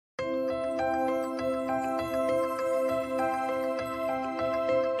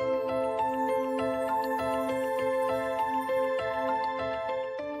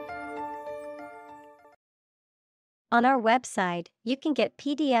On our website, you can get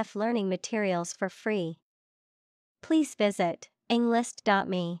PDF learning materials for free. Please visit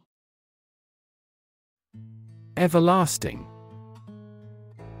englist.me. Everlasting.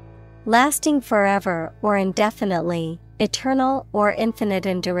 Lasting forever or indefinitely, eternal or infinite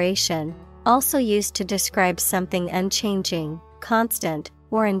in duration, also used to describe something unchanging, constant,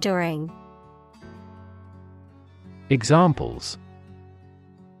 or enduring. Examples: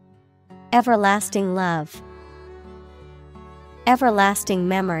 Everlasting love. Everlasting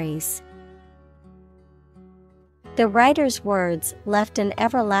memories. The writer's words left an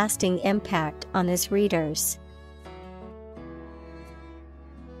everlasting impact on his readers.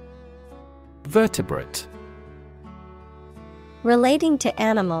 Vertebrate. Relating to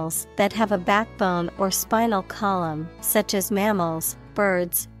animals that have a backbone or spinal column, such as mammals,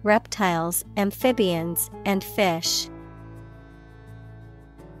 birds, reptiles, amphibians, and fish.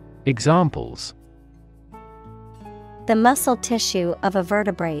 Examples: The muscle tissue of a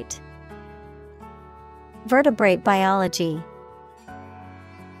vertebrate. Vertebrate biology.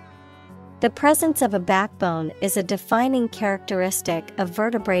 The presence of a backbone is a defining characteristic of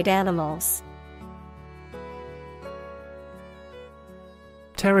vertebrate animals.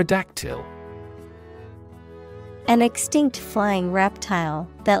 Pterodactyl. An extinct flying reptile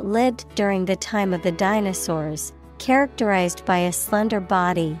that lived during the time of the dinosaurs, characterized by a slender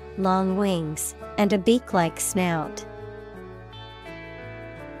body, long wings, and a beak-like snout.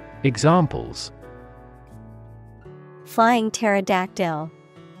 Examples: Flying pterodactyl.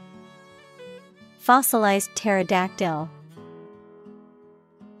 Fossilized pterodactyl.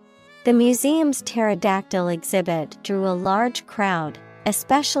 The museum's pterodactyl exhibit drew a large crowd,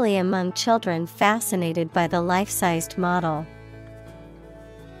 especially among children fascinated by the life-sized model.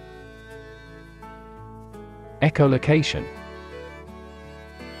 Echolocation.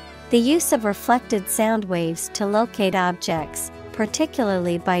 The use of reflected sound waves to locate objects,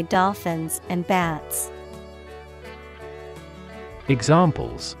 particularly by dolphins and bats.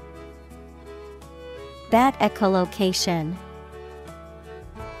 Examples: Bat echolocation.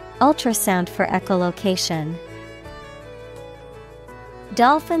 Ultrasound for echolocation.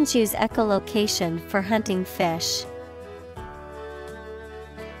 Dolphins use echolocation for hunting fish.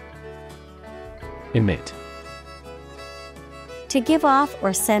 Emit. To give off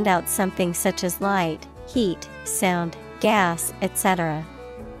or send out something such as light, heat, sound, gas, etc.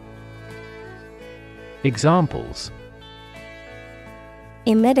 Examples: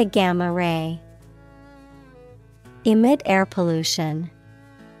 Emit a gamma ray. Emit air pollution.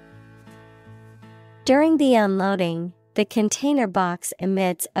 During the unloading, the container box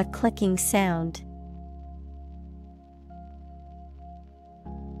emits a clicking sound.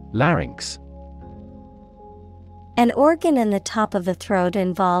 Larynx. An organ in the top of the throat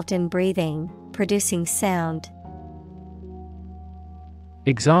involved in breathing, producing sound.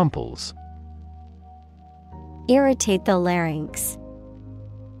 Examples: Irritate the larynx.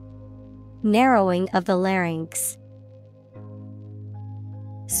 Narrowing of the larynx.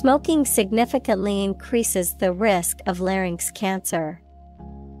 Smoking significantly increases the risk of larynx cancer.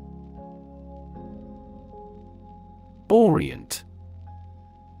 Orient.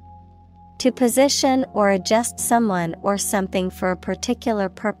 To position or adjust someone or something for a particular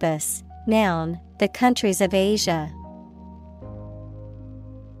purpose. Noun, the countries of Asia.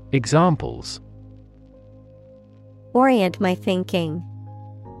 Examples: Orient my thinking.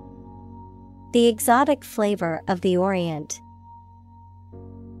 The exotic flavor of the Orient.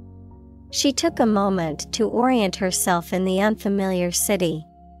 She took a moment to orient herself in the unfamiliar city.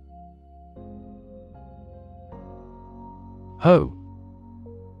 Hoe.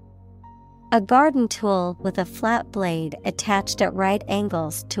 A garden tool with a flat blade attached at right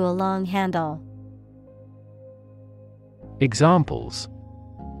angles to a long handle. Examples: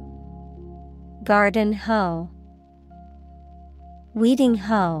 Garden hoe. Weeding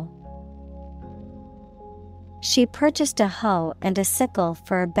hoe. She purchased a hoe and a sickle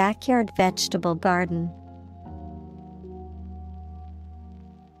for a backyard vegetable garden.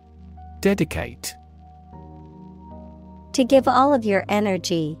 Dedicate. To give all of your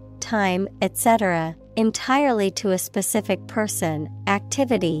energy, time, etc., entirely to a specific person,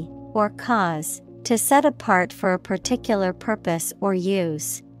 activity, or cause, to set apart for a particular purpose or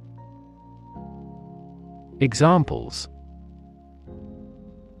use. Examples: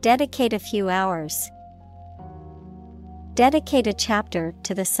 Dedicate a few hours. Dedicate a chapter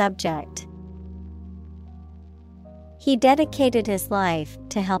to the subject. He dedicated his life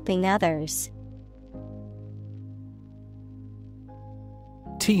to helping others.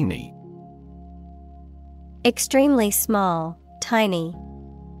 Teeny. Extremely small, tiny.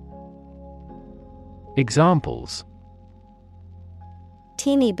 Examples: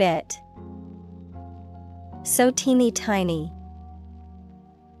 Teeny bit. So teeny tiny.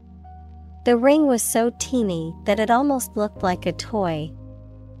 The ring was so teeny that it almost looked like a toy.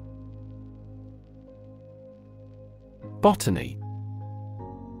 Botany.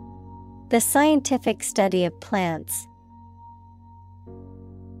 The scientific study of plants.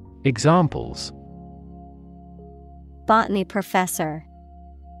 Examples: Botany professor.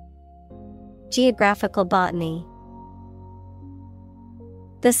 Geographical botany.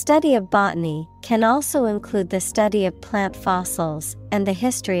 The study of botany can also include the study of plant fossils and the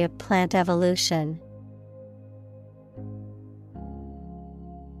history of plant evolution.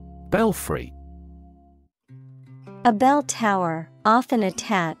 Belfry. A bell tower, often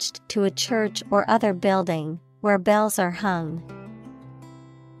attached to a church or other building, where bells are hung.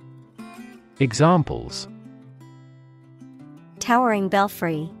 Examples: Towering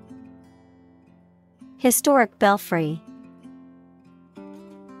belfry. Historic belfry.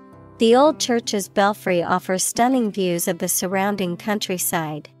 The old church's belfry offers stunning views of the surrounding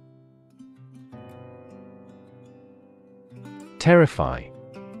countryside. Terrify.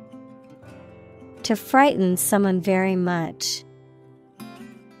 To frighten someone very much.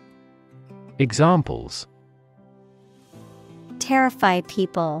 Examples: Terrify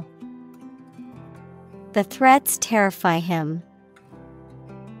people. The threats terrify him.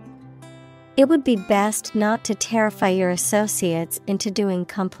 It would be best not to terrify your associates into doing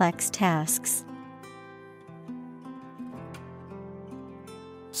complex tasks.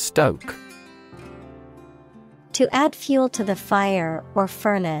 Stoke. To add fuel to the fire or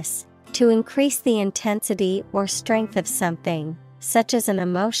furnace, to increase the intensity or strength of something, such as an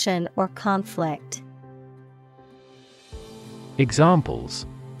emotion or conflict. Examples: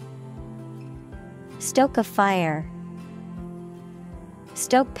 Stoke a fire.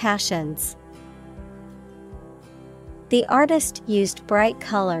 Stoke passions. The artist used bright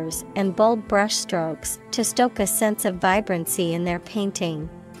colors and bold brushstrokes to stoke a sense of vibrancy in their painting.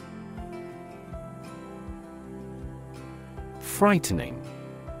 Frightening.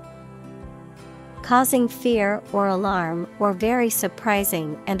 Causing fear or alarm, or very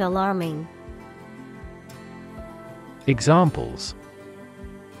surprising and alarming. Examples: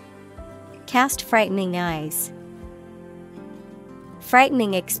 Cast frightening eyes.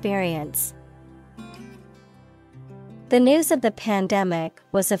 Frightening experience. The news of the pandemic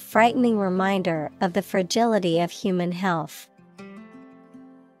was a frightening reminder of the fragility of human health.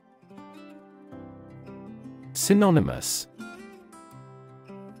 Synonymous.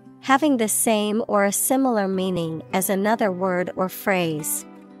 Having the same or a similar meaning as another word or phrase.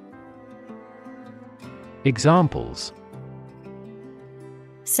 Examples: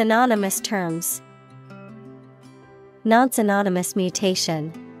 Synonymous terms. Non-synonymous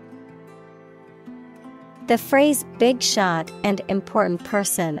mutation. The phrase big shot and important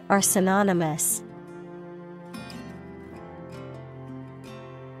person are synonymous.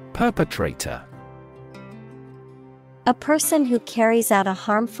 Perpetrator. A person who carries out a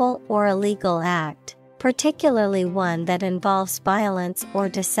harmful or illegal act, particularly one that involves violence or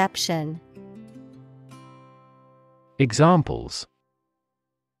deception. Examples: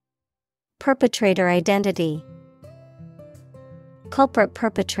 Perpetrator identity. Culprit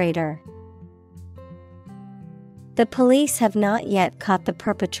perpetrator. The police have not yet caught the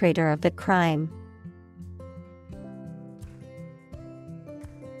perpetrator of the crime.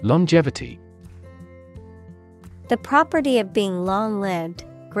 Longevity. The property of being long-lived,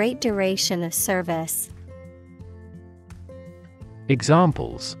 great duration of service.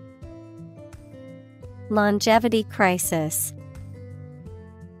 Examples: Longevity crisis.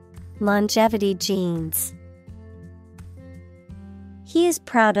 Longevity genes. He is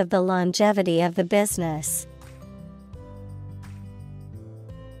proud of the longevity of the business.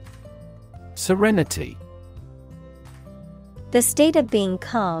 Serenity. The state of being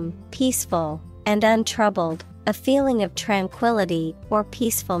calm, peaceful, and untroubled, a feeling of tranquility or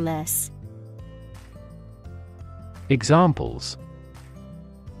peacefulness. Examples: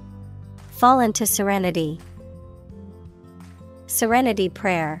 Fall into serenity. Serenity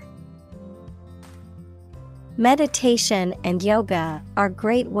prayer. Meditation and yoga are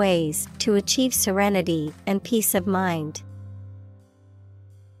great ways to achieve serenity and peace of mind.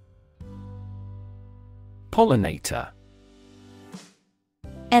 Pollinator.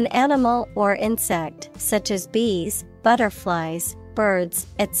 An animal or insect, such as bees, butterflies, birds,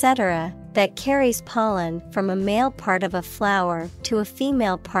 etc., that carries pollen from a male part of a flower to a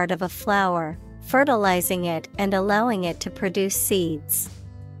female part of a flower, fertilizing it and allowing it to produce seeds.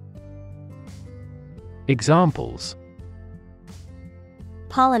 Examples: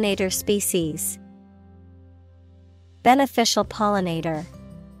 Pollinator species. Beneficial pollinator.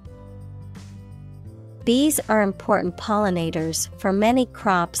 Bees are important pollinators for many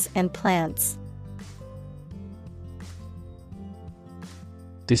crops and plants.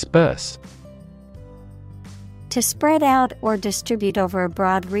 Disperse. To spread out or distribute over a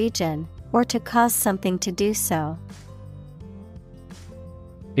broad region, or to cause something to do so.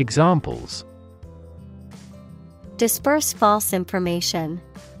 Examples: disperse false information.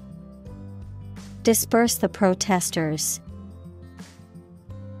 Disperse the protesters.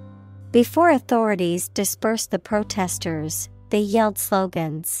 Before authorities dispersed the protesters, they yelled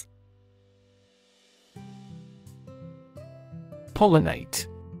slogans. Pollinate.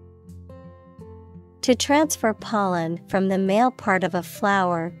 To transfer pollen from the male part of a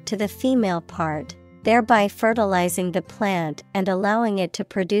flower to the female part, thereby fertilizing the plant and allowing it to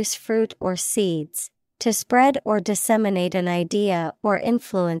produce fruit or seeds, to spread or disseminate an idea or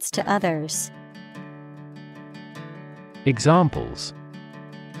influence to others. Examples: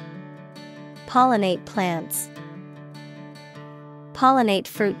 pollinate plants. Pollinate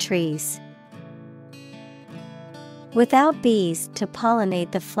fruit trees. Without bees to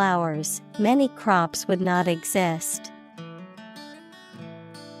pollinate the flowers, many crops would not exist.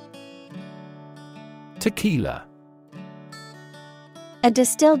 Tequila. A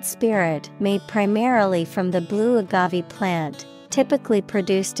distilled spirit made primarily from the blue agave plant, typically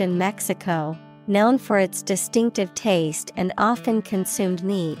produced in Mexico, known for its distinctive taste and often consumed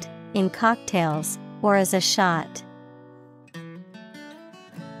neat, in cocktails, or as a shot.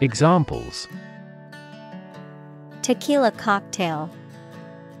 Examples: tequila cocktail.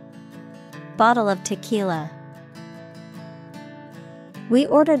 Bottle of tequila. We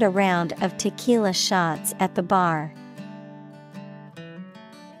ordered a round of tequila shots at the bar.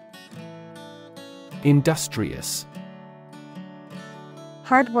 Industrious.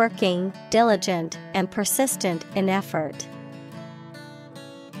 Hardworking, diligent, and persistent in effort.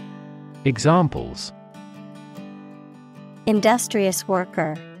 Examples: industrious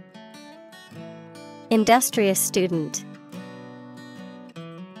worker. Industrious student.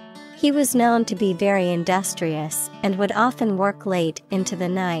 He was known to be very industrious and would often work late into the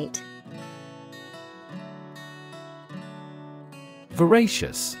night.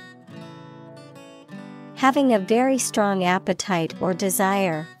 Voracious. Having a very strong appetite or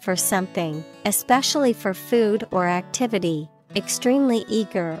desire for something, especially for food or activity, extremely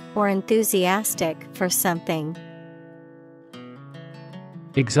eager or enthusiastic for something.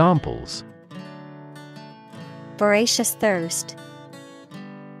 Examples: voracious thirst.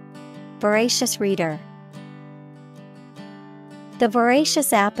 Voracious reader. The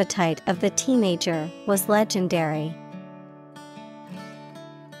voracious appetite of the teenager was legendary.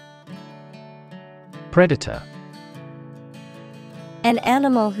 Predator. An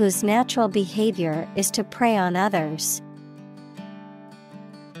animal whose natural behavior is to prey on others.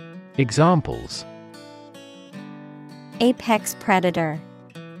 Examples: apex predator.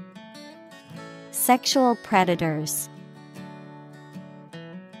 Sexual predators.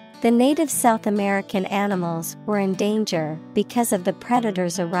 The native South American animals were in danger because of the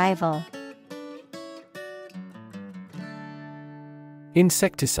predator's arrival.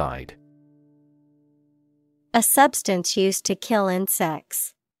 Insecticide. A substance used to kill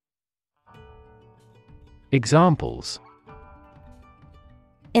insects. Examples: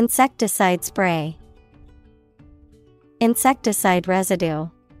 insecticide spray. Insecticide residue.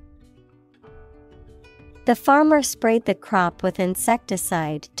 The farmer sprayed the crop with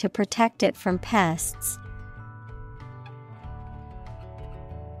insecticide to protect it from pests.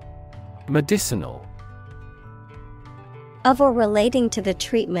 Medicinal. Of or relating to the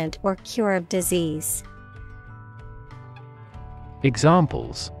treatment or cure of disease.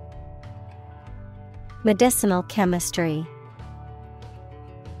 Examples: medicinal chemistry.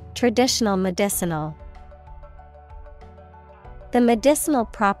 Traditional medicinal. The medicinal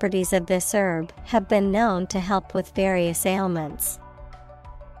properties of this herb have been known to help with various ailments.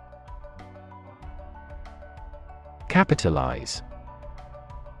 Capitalize.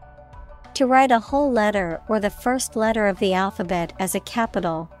 To write a whole letter or the first letter of the alphabet as a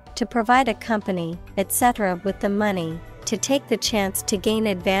capital, to provide a company, etc. with the money, to take the chance to gain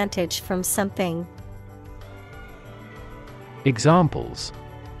advantage from something. Examples: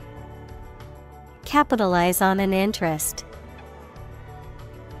 capitalize on an interest.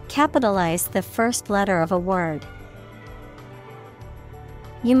 Capitalize the first letter of a word.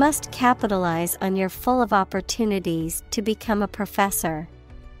 You must capitalize on your full of opportunities to become a professor.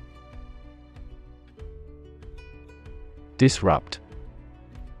 Disrupt.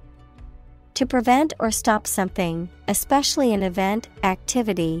 To prevent or stop something, especially an event,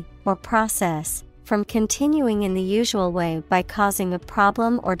 activity, or process, from continuing in the usual way by causing a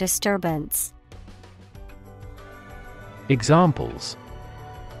problem or disturbance. Examples: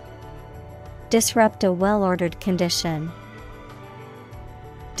 disrupt a well-ordered condition.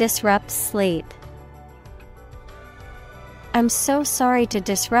 Disrupt sleep. I'm so sorry to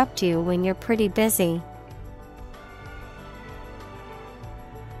disrupt you when you're pretty busy.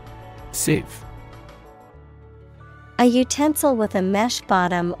 Sieve. A utensil with a mesh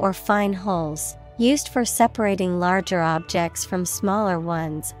bottom or fine holes, used for separating larger objects from smaller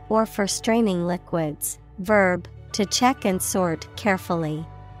ones or for straining liquids. Verb, to check and sort carefully.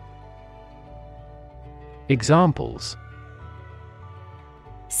 Examples: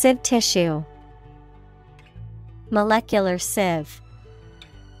 sieve tissue. Molecular sieve.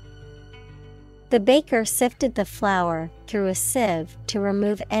 The baker sifted the flour through a sieve to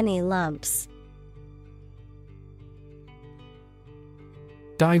remove any lumps.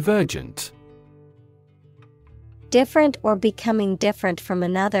 Divergent. Different or becoming different from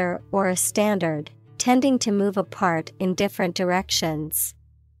another or a standard, tending to move apart in different directions.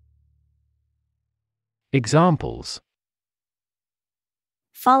 Examples: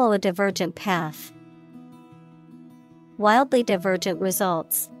 follow a divergent path. Wildly divergent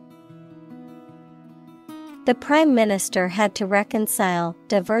results. The Prime Minister had to reconcile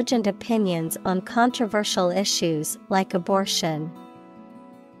divergent opinions on controversial issues like abortion.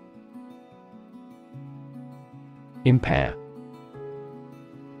 Impair.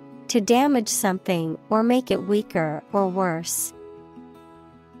 To damage something or make it weaker or worse.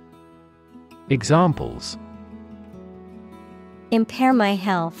 Examples: impair my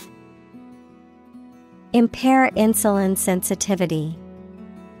health. Impair insulin sensitivity.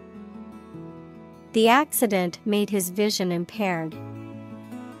 The accident made his vision impaired.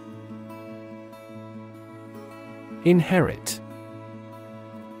 Inherit.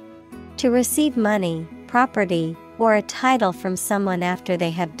 To receive money, property, or a title from someone after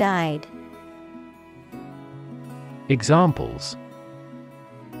they have died. Examples: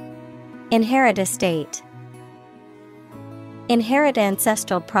 inherit estate. Inherit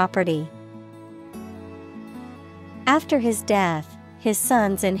ancestral property. After his death, his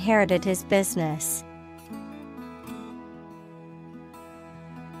sons inherited his business.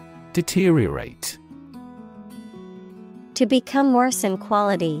 Deteriorate. To become worse in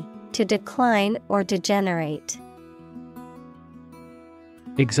quality, to decline or degenerate.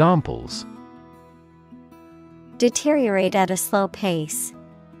 Examples: deteriorate at a slow pace.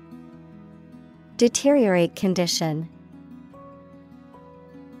 Deteriorate condition.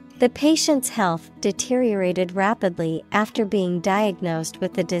 The patient's health deteriorated rapidly after being diagnosed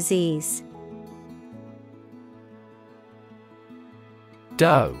with the disease.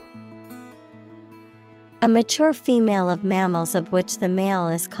 Doe. A mature female of mammals of which the male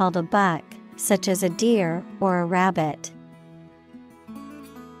is called a buck, such as a deer or a rabbit.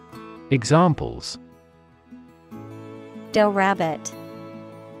 Examples: doe rabbit.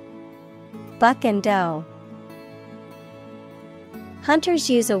 Buck and doe. Hunters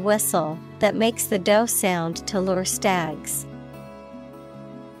use a whistle that makes the doe sound to lure stags.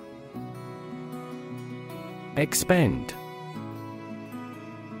 Expend.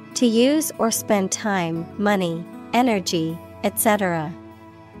 To use or spend time, money, energy, etc.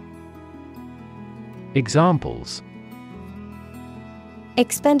 Examples: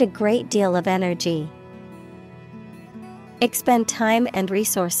 expend a great deal of energy. Expend time and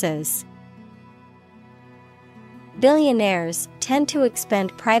resources. Billionaires tend to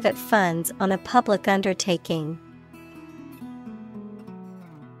expend private funds on a public undertaking.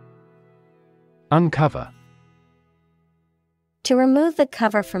 Uncover. To remove the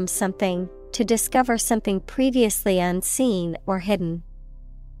cover from something, to discover something previously unseen or hidden.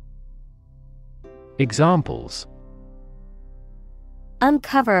 Examples: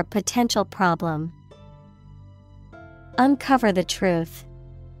 uncover a potential problem. Uncover the truth.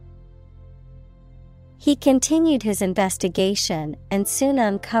 He continued his investigation and soon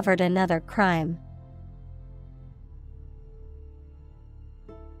uncovered another crime.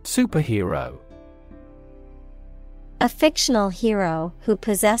 Superhero. A fictional hero who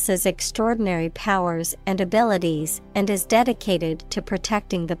possesses extraordinary powers and abilities and is dedicated to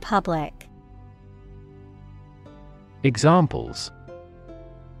protecting the public. Examples: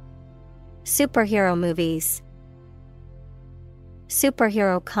 superhero movies.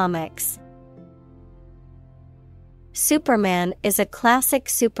 Superhero comics. Superman is a classic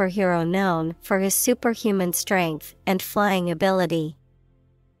superhero known for his superhuman strength and flying ability.